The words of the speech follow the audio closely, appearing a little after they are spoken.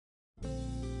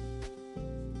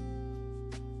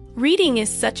Reading is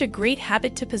such a great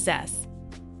habit to possess.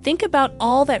 Think about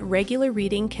all that regular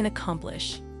reading can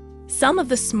accomplish. Some of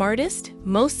the smartest,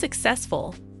 most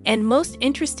successful, and most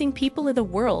interesting people in the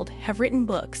world have written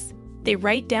books. They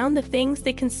write down the things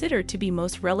they consider to be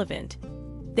most relevant.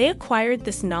 They acquired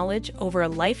this knowledge over a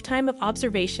lifetime of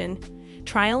observation,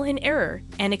 trial and error,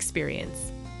 and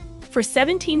experience. For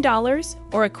 $17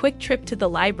 or a quick trip to the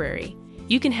library,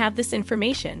 you can have this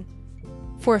information.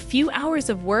 For a few hours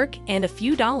of work and a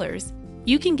few dollars,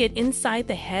 you can get inside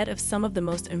the head of some of the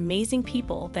most amazing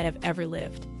people that have ever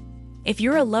lived. If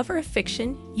you're a lover of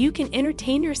fiction, you can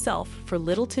entertain yourself for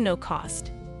little to no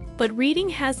cost. But reading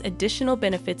has additional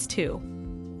benefits too.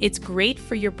 It's great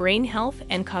for your brain health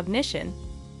and cognition,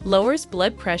 lowers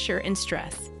blood pressure and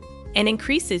stress, and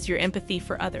increases your empathy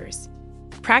for others.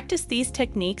 Practice these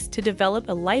techniques to develop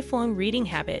a lifelong reading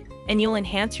habit, and you'll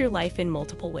enhance your life in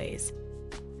multiple ways.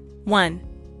 1.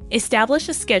 Establish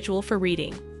a schedule for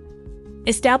reading.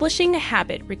 Establishing a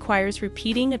habit requires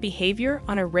repeating a behavior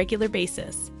on a regular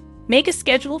basis. Make a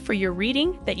schedule for your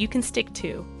reading that you can stick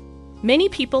to. Many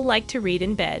people like to read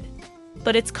in bed,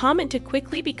 but it's common to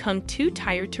quickly become too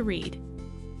tired to read.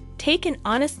 Take an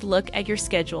honest look at your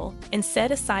schedule and set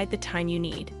aside the time you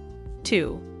need.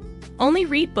 2. Only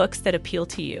read books that appeal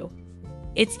to you.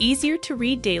 It's easier to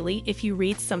read daily if you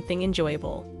read something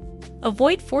enjoyable.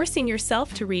 Avoid forcing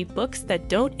yourself to read books that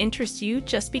don't interest you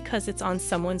just because it's on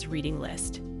someone's reading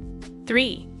list.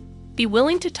 3. Be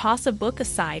willing to toss a book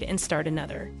aside and start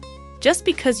another. Just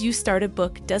because you start a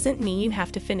book doesn't mean you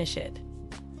have to finish it.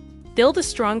 Build a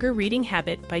stronger reading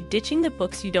habit by ditching the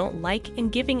books you don't like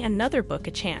and giving another book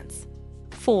a chance.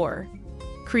 4.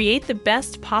 Create the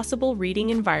best possible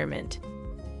reading environment.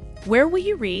 Where will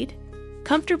you read?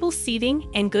 Comfortable seating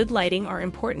and good lighting are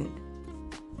important.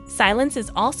 Silence is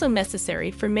also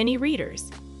necessary for many readers.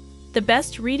 The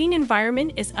best reading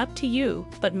environment is up to you,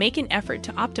 but make an effort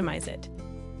to optimize it.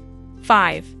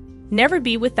 5. Never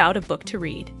be without a book to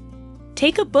read.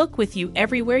 Take a book with you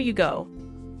everywhere you go.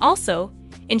 Also,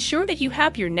 ensure that you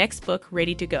have your next book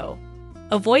ready to go.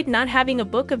 Avoid not having a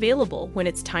book available when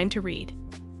it's time to read.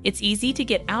 It's easy to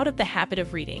get out of the habit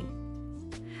of reading.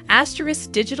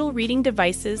 Asterisk digital reading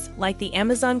devices like the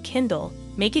Amazon Kindle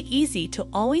make it easy to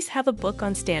always have a book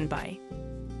on standby.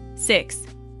 6.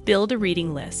 Build a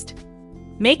reading list.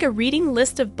 Make a reading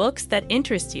list of books that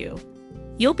interest you.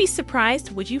 You'll be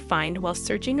surprised what you find while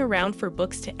searching around for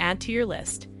books to add to your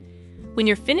list. When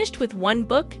you're finished with one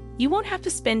book, you won't have to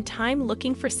spend time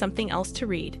looking for something else to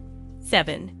read.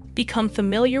 7. Become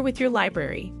familiar with your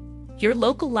library. Your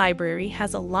local library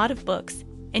has a lot of books,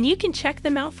 and you can check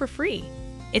them out for free.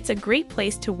 It's a great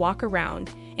place to walk around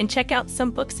and check out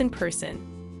some books in person.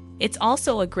 It's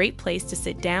also a great place to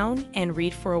sit down and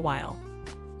read for a while.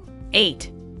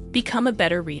 8. Become a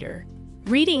better reader.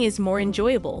 Reading is more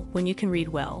enjoyable when you can read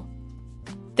well.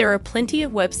 There are plenty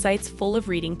of websites full of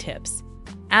reading tips.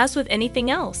 As with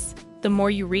anything else, the more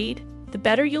you read, the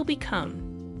better you'll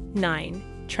become.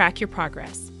 9. Track your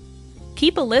progress.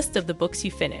 Keep a list of the books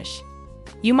you finish.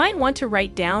 You might want to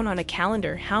write down on a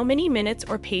calendar how many minutes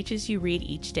or pages you read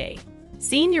each day.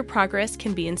 Seeing your progress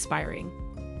can be inspiring.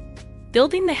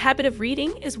 Building the habit of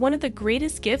reading is one of the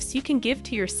greatest gifts you can give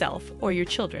to yourself or your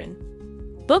children.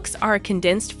 Books are a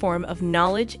condensed form of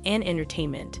knowledge and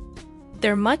entertainment.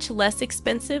 They're much less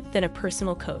expensive than a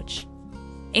personal coach.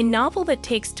 A novel that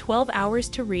takes 12 hours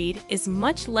to read is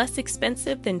much less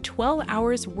expensive than 12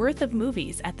 hours worth of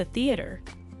movies at the theater.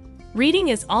 Reading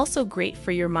is also great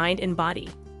for your mind and body.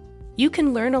 You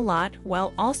can learn a lot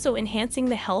while also enhancing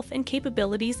the health and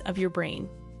capabilities of your brain.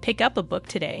 Pick up a book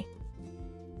today.